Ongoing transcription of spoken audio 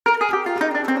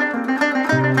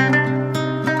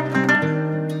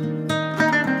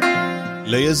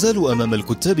لا يزال أمام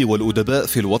الكتاب والأدباء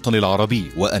في الوطن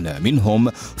العربي وأنا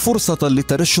منهم فرصة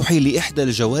للترشح لإحدى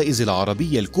الجوائز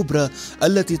العربية الكبرى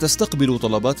التي تستقبل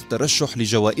طلبات الترشح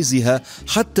لجوائزها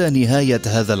حتى نهاية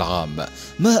هذا العام.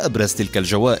 ما أبرز تلك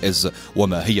الجوائز؟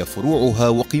 وما هي فروعها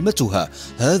وقيمتها؟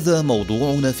 هذا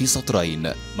موضوعنا في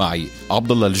سطرين. معي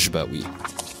عبد الله الجباوي.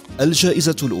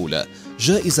 الجائزة الأولى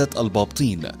جائزة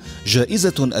البابطين،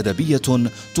 جائزة أدبية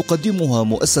تقدمها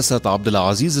مؤسسة عبد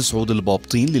العزيز سعود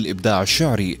البابطين للإبداع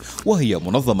الشعري، وهي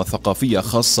منظمة ثقافية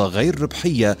خاصة غير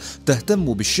ربحية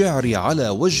تهتم بالشعر على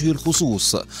وجه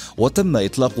الخصوص، وتم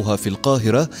إطلاقها في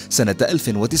القاهرة سنة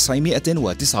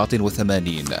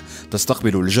 1989.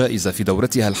 تستقبل الجائزة في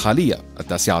دورتها الحالية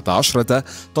 19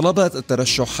 طلبات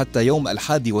الترشح حتى يوم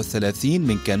 31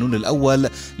 من كانون الأول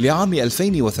لعام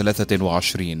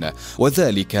 2023،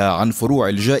 وذلك عن فروع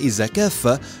الجائزة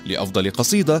كافة لأفضل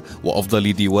قصيدة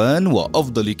وأفضل ديوان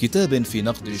وأفضل كتاب في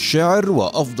نقد الشعر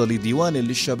وأفضل ديوان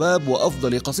للشباب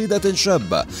وأفضل قصيدة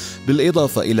شابة،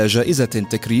 بالإضافة إلى جائزة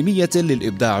تكريمية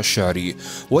للإبداع الشعري.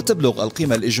 وتبلغ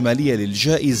القيمة الإجمالية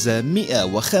للجائزة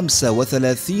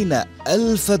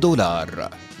 135,000 دولار.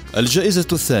 الجائزة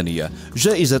الثانية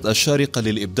جائزة الشارقة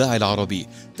للإبداع العربي.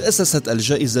 تأسست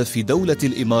الجائزة في دولة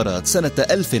الإمارات سنة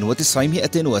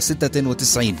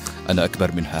 1996، أنا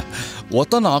أكبر منها،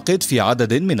 وتنعقد في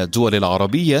عدد من الدول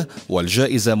العربية،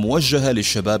 والجائزة موجهة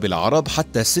للشباب العرب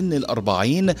حتى سن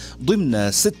 40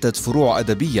 ضمن 6 فروع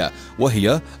أدبية،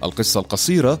 وهي القصة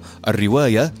القصيرة،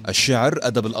 الرواية، الشعر،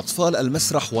 أدب الأطفال،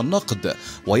 المسرح والنقد.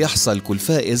 ويحصل كل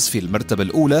فائز في المرتبة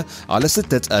الأولى على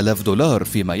 6,000 دولار،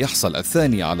 فيما يحصل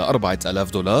الثاني على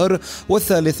 4,000 دولار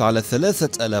والثالث على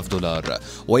 3,000 دولار.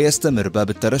 ويستمر باب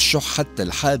الترشح حتى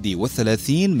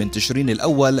 31 من تشرين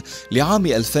الأول لعام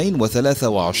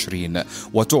 2023،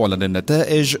 وتعلن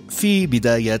النتائج في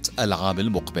بداية العام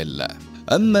المقبل.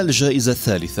 أما الجائزة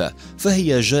الثالثة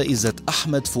فهي جائزة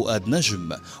أحمد فؤاد نجم،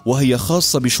 وهي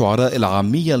خاصة بشعراء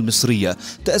العامية المصرية،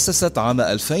 تأسست عام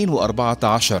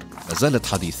 2014، ما زالت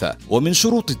حديثة. ومن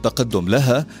شروط التقدم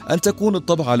لها أن تكون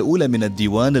الطبعة الأولى من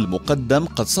الديوان المقدم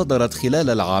قد صدرت خلال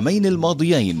العامين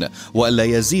الماضيين، وألا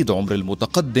يزيد عمر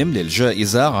المتقدم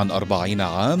للجائزة عن 40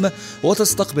 عام.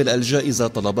 وتستقبل الجائزة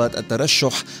طلبات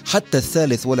الترشح حتى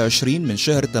 23 من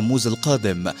شهر تموز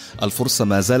القادم. الفرصة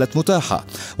ما زالت متاحة،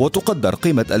 وتقدر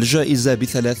قيمة الجائزة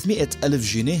ب300,000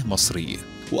 جنيه مصري.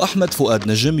 وأحمد فؤاد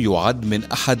نجم يعد من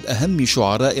أحد أهم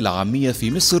شعراء العامية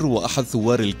في مصر وأحد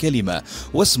ثوار الكلمة،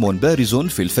 واسم بارز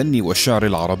في الفن والشعر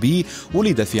العربي.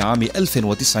 ولد في عام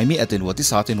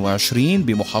 1929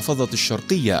 بمحافظة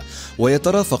الشرقية،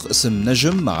 ويترافق اسم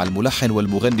نجم مع الملحن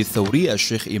والمغني الثوري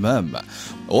الشيخ إمام.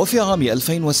 وفي عام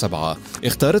 2007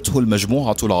 اختارته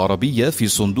المجموعة العربية في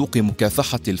صندوق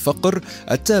مكافحة الفقر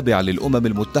التابع للأمم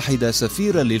المتحدة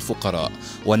سفيرا للفقراء،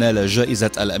 ونال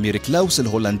جائزة الأمير كلاوس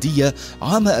الهولندية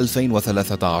عام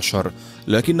 2013،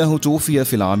 لكنه توفي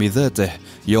في العام ذاته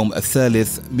يوم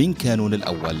 3 من كانون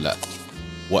الأول.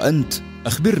 وأنت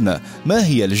أخبرنا، ما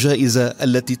هي الجائزة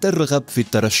التي ترغب في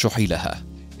الترشح لها؟